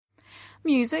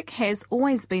Music has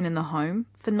always been in the home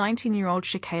for 19-year-old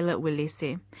Shaqaila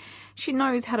Uelese. She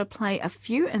knows how to play a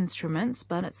few instruments,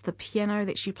 but it's the piano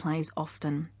that she plays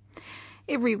often.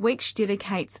 Every week she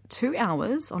dedicates 2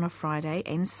 hours on a Friday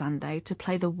and Sunday to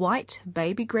play the white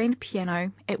baby grand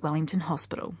piano at Wellington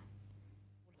Hospital.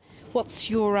 What's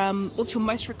your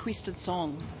most requested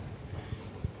song?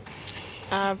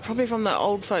 Probably from the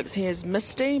old folks here is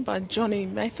Misty by Johnny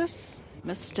Mathis.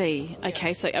 Misty.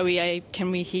 Okay, so can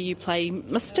we hear you play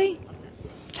Misty?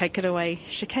 Take it away,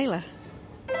 Shaqaila.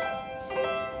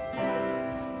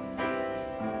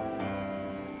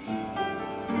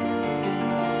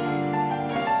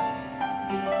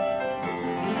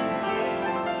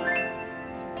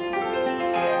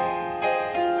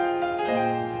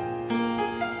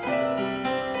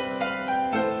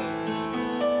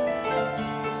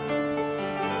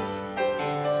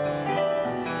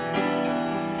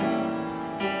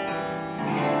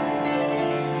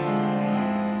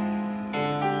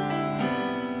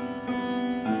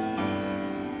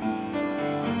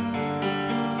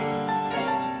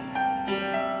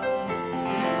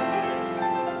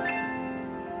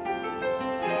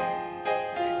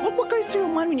 What goes through your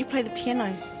mind when you play the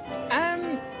piano?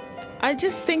 I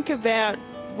just think about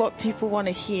what people want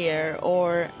to hear,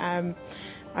 or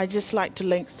I just like to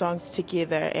link songs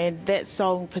together, and that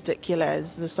song in particular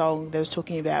is the song that I was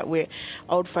talking about, where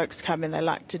old folks come and they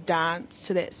like to dance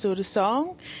to that sort of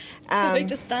song. So they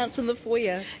just dance in the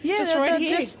foyer? Yeah, just right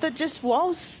here? They just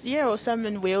waltz, or some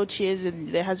in wheelchairs and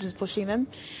their husbands pushing them,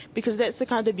 because that's the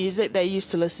kind of music they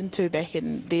used to listen to back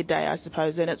in their day, I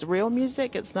suppose, and it's real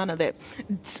music, it's none of that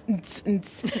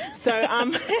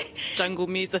so jungle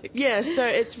music. Yeah, so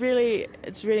it's really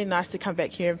nice to come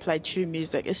back here and play true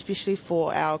music, especially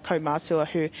for our kaumātua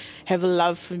who have a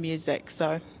love for music,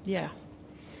 so yeah.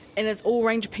 And it's all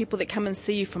range of people that come and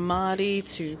see you, from Māori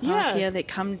to Pākehā that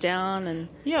come down and...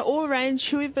 Yeah, all range,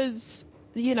 whoever's,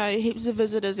 heaps of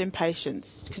visitors and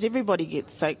patients, because everybody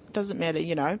gets sick, doesn't matter,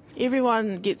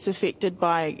 Everyone gets affected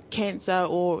by cancer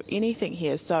or anything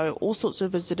here, so all sorts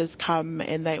of visitors come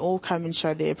and they all come and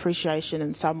show their appreciation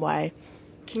in some way.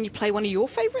 Can you play one of your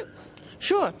favourites?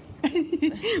 Sure.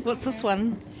 What's this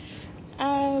one?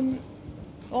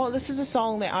 This is a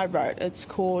song that I wrote. It's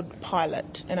called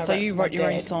Pilot. And so you wrote your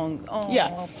own song? Oh,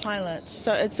 yeah. Pilot.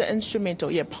 So it's an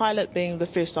instrumental. Yeah, Pilot being the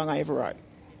first song I ever wrote.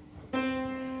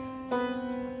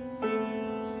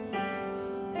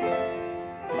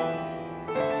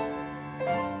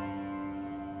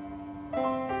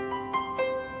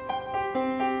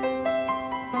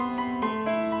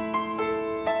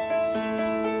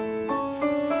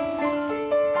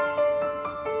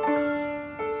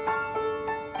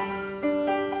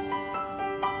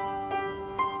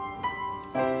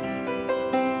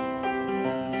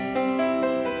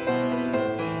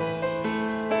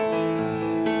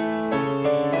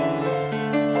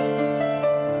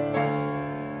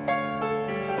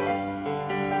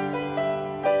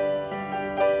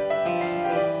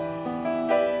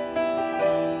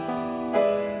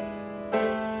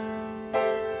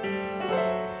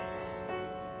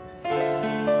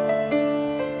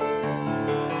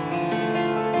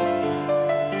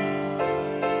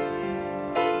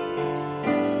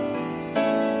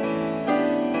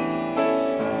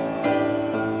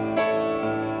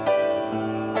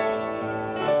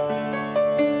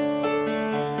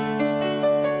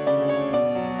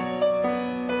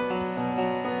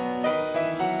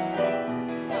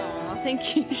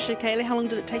 Thank you, Shaqaila. How long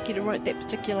did it take you to write that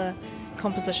particular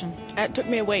composition? It took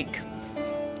me a week.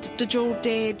 Did your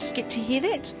dad get to hear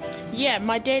that? Yeah,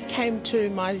 my dad came to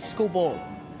my school ball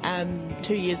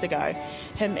 2 years ago.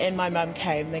 Him and my mum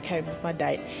came. They came with my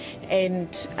date. And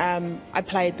I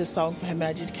played the song for him and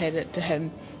I dedicated it to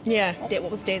him. Yeah.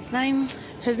 What was Dad's name?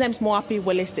 His name's Moapi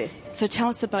Uelese. So tell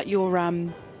us about your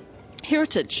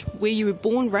heritage, where you were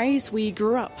born, raised, where you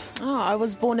grew up. Oh, I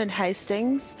was born in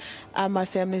Hastings. My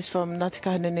family's from Ngāti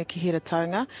Kahungunu ki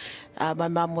Hiratonga. My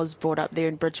mum was brought up there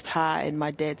in Bridgepa, and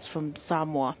my dad's from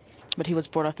Samoa, but he was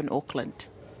brought up in Auckland.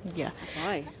 Yeah.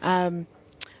 Right.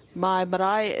 My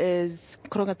marae is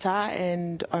Kurungata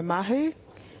and Omahu.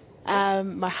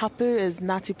 My hapu is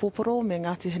Ngāti Pōporo me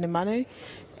Ngāti Hinemanu,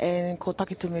 and ko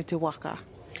Takitumu te waka.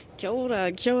 Kia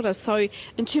ora, kia ora. So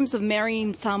in terms of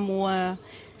marrying Samoan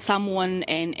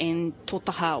and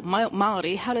tōtaha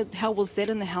Māori, how was that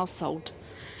in the household?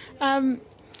 It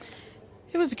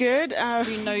was good.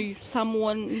 Do you know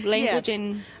Samoan language? Yeah.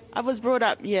 And I was brought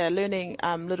up, learning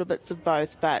little bits of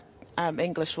both, but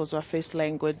English was my first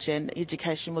language, and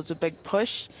education was a big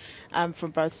push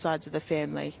from both sides of the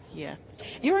family. Yeah.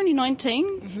 You're only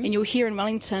 19 and you're here in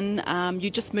Wellington. You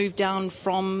just moved down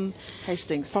from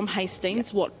Hastings.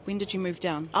 Yeah. When did you move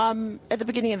down? At the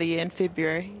beginning of the year, in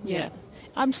February. Yeah.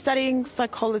 I'm studying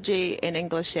psychology and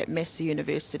English at Massey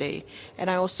University, and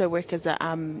I also work as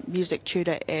a music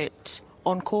tutor at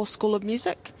Encore School of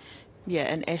Music,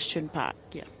 in Ashton Park,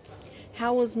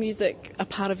 How was music a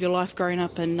part of your life growing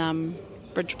up in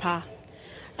Bridge Park?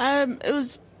 It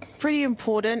was pretty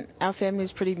important. Our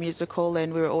family's pretty musical,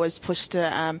 and we were always pushed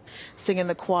to sing in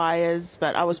the choirs,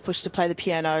 but I was pushed to play the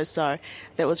piano, so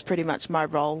that was pretty much my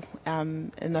role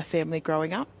in the family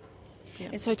growing up. Yeah.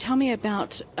 And so tell me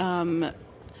about the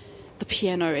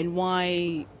piano and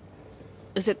why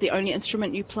is that the only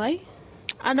instrument you play?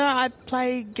 I know I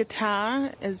play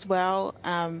guitar as well,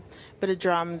 bit of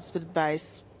drums, bit of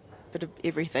bass, bit of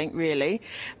everything really.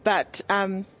 But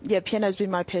piano's been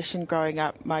my passion growing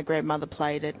up. My grandmother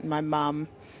played it, and my mum,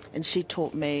 and she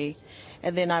taught me.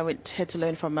 And then I had to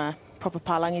learn from a proper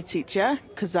palangi teacher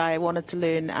because I wanted to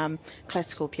learn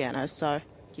classical piano. So,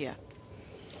 yeah.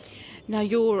 Now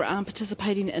you're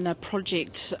participating in a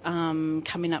project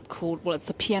coming up called, it's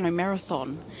the Piano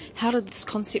Marathon. How did this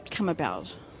concept come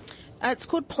about? It's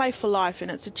called Play for Life, and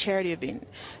it's a charity event.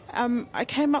 I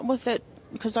came up with it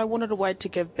because I wanted a way to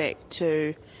give back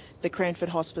to the Cranford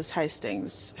Hospice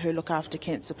Hastings, who look after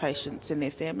cancer patients and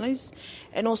their families,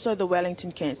 and also the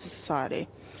Wellington Cancer Society.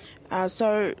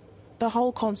 So the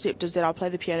whole concept is that I'll play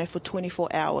the piano for 24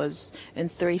 hours in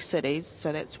 3 cities,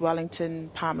 so that's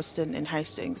Wellington, Palmerston and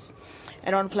Hastings.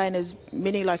 And I'm playing as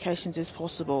many locations as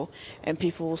possible, and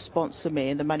people will sponsor me,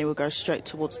 and the money will go straight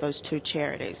towards those 2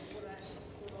 charities.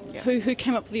 Yeah. Who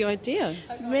came up with the idea?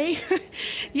 Me?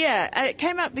 Yeah, it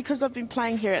came up because I've been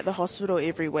playing here at the hospital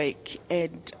every week,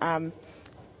 and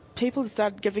people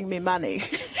started giving me money.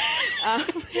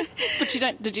 But you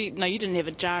didn't have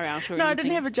a jar out or anything? No, I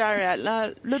didn't have a jar out.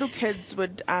 Little kids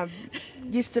would,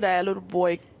 yesterday a little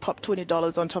boy popped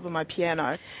 $20 on top of my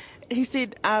piano. He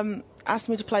said, asked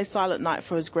me to play Silent Night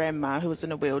for his grandma, who was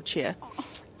in a wheelchair.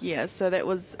 Yeah, so that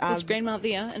was... was grandma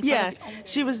there?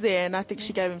 She was there, and I think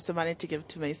she gave him some money to give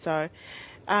to me. So,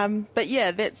 but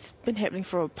yeah, that's been happening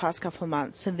for the past couple of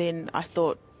months, and then I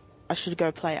thought I should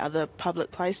go play other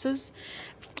public places,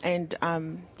 and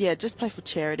just play for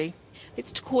charity.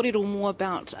 Let's kōrero more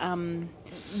about,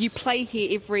 you play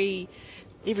here every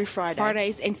Friday.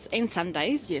 Fridays and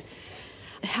Sundays. Yes.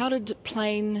 How did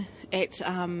playing at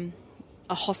a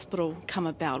hospital come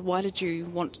about? Why did you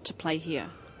want to play here?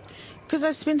 Because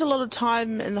I spent a lot of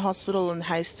time in the hospital in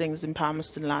Hastings and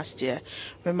Palmerston last year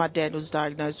when my dad was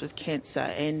diagnosed with cancer,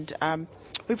 and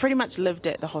we pretty much lived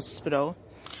at the hospital.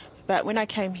 But when I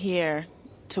came here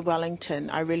to Wellington,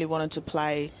 I really wanted to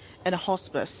play in a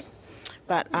hospice.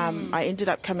 But I ended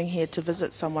up coming here to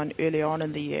visit someone early on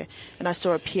in the year, and I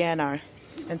saw a piano,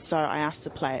 and so I asked to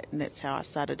play it, and that's how I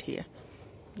started here.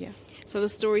 Yeah. So the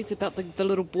stories about the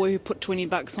little boy who put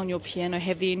 $20 on your piano,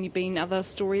 have there any been other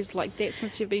stories like that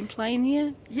since you've been playing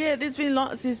here? Yeah, there's been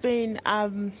lots. There's been,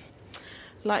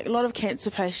 like a lot of cancer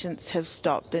patients have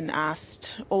stopped and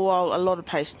asked, a lot of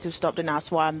patients have stopped and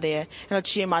asked why I'm there. And I'd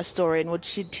share my story and would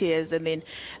shed tears, and then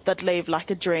they'd leave like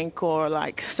a drink or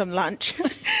like some lunch.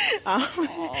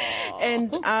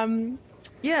 There's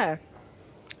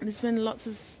been lots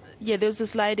of... Yeah, there's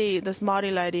this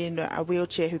Māori lady in a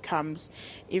wheelchair who comes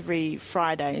every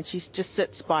Friday, and she just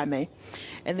sits by me,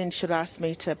 and then she'd ask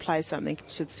me to play something.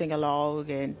 She'd sing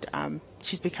along, and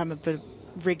she's become a bit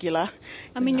regular.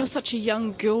 I mean, you're such a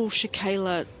young girl,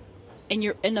 Shaqaila, and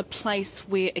you're in a place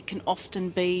where it can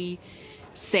often be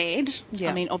sad.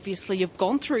 Yeah. I mean, obviously you've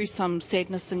gone through some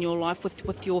sadness in your life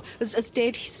with your... Is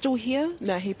Dad still here?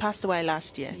 No, he passed away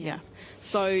last year, yeah.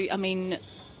 So, I mean...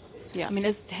 Yeah. I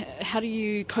mean, how do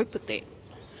you cope with that?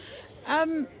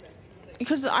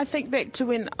 Because I think back to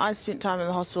when I spent time in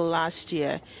the hospital last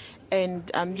year,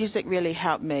 and music really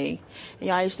helped me.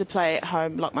 I used to play at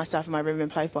home, lock myself in my room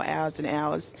and play for hours and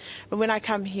hours. But when I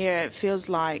come here, it feels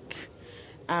like,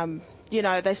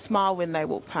 they smile when they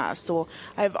walk past. Or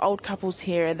I have old couples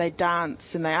here and they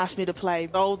dance and they ask me to play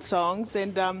old songs,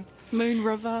 and... Moon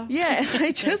River. Yeah,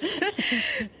 they just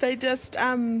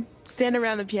stand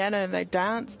around the piano and they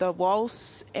dance, they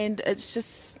waltz, and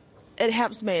it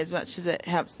helps me as much as it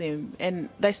helps them, and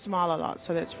they smile a lot,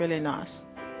 so that's really nice.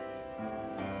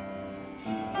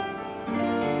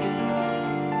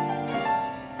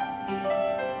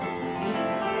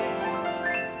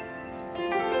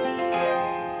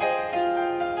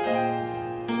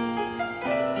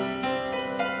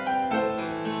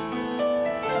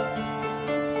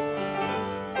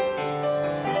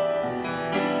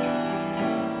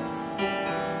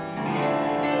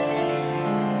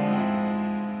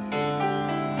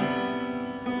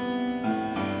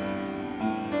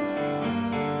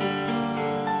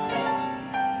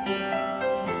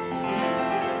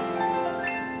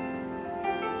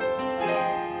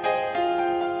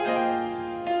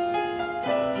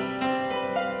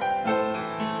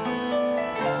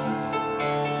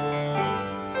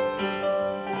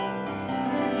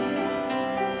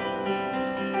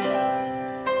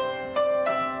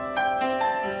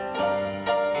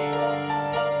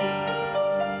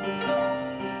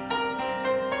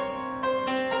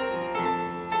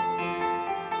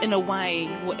 in a way,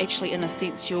 well, actually, in a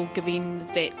sense, you're giving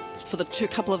that for the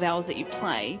couple of hours that you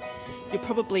play, you're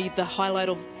probably the highlight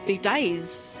of their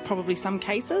days, probably some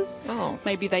cases. Oh.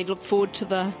 Maybe they look forward to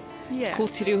the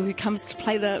kōrero who comes to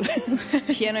play the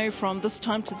piano from this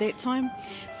time to that time.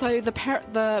 So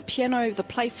the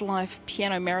Play for Life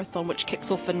Piano Marathon, which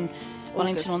kicks off in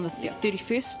Wellington on the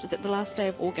 31st, is that the last day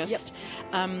of August?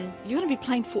 Yep. You're going to be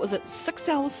playing for, is it 6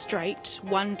 hours straight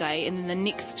one day, and then the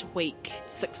next week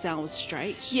 6 hours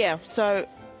straight? Yeah, so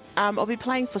I'll be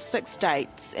playing for 6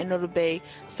 dates, and it'll be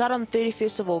start on the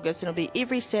 31st of August, and it'll be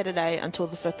every Saturday until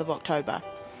the 5th of October.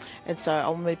 And so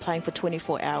I'll be playing for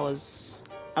 24 hours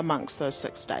amongst those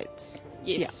 6 dates.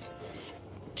 Yes. Yeah.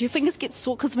 Do your fingers get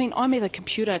sore? Because, I mean, I'm at a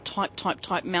computer,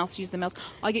 type, mouse, use the mouse.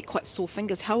 I get quite sore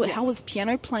fingers. How is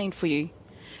piano playing for you?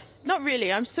 Not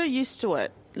really. I'm so used to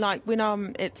it. Like, when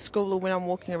I'm at school or when I'm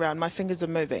walking around, my fingers are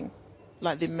moving.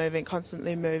 Like, they're moving,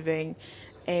 constantly moving.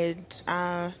 And,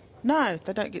 no,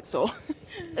 they don't get sore.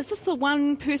 Is this a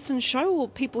one-person show or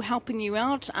people helping you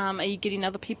out? Are you getting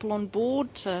other people on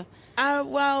board to...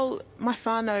 Well, my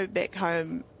whānau back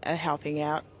home are helping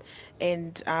out,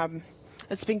 and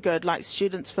it's been good. Like,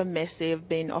 students from Massey have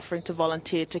been offering to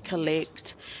volunteer to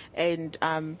collect, and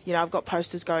I've got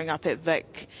posters going up at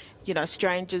Vic,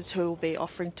 strangers who will be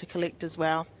offering to collect as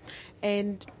well.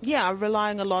 And I'm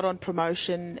relying a lot on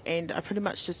promotion, and I pretty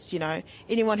much just,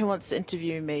 anyone who wants to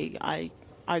interview me, I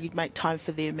make time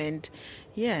for them, and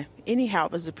any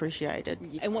help is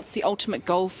appreciated. And what's the ultimate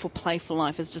goal for Play for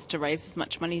Life? Is just to raise as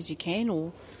much money as you can,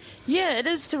 or? Yeah, it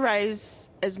is to raise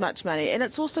as much money, and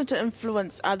it's also to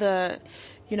influence other,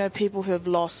 people who have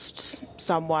lost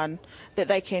someone, that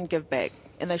they can give back,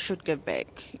 and they should give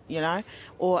back,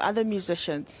 or other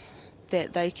musicians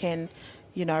that they can,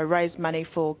 raise money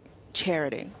for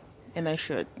charity, and they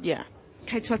should,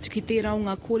 Kei te atu ki tērā o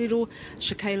ngā kōrero,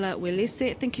 Shaqaila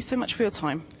Uelese. Thank you so much for your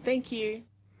time. Thank you.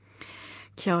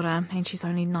 Kia ora, and she's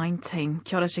only 19.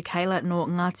 Kia ora, Shaqaila no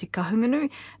Ngāti Kahungunu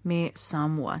me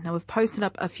Samoa. Now, we've posted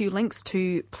up a few links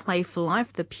to Play for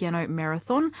Life, the piano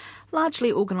marathon,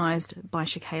 largely organised by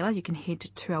Shaqaila. You can head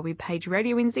to our webpage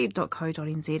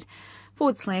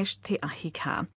radionz.co.nz/Te Ahi Ka.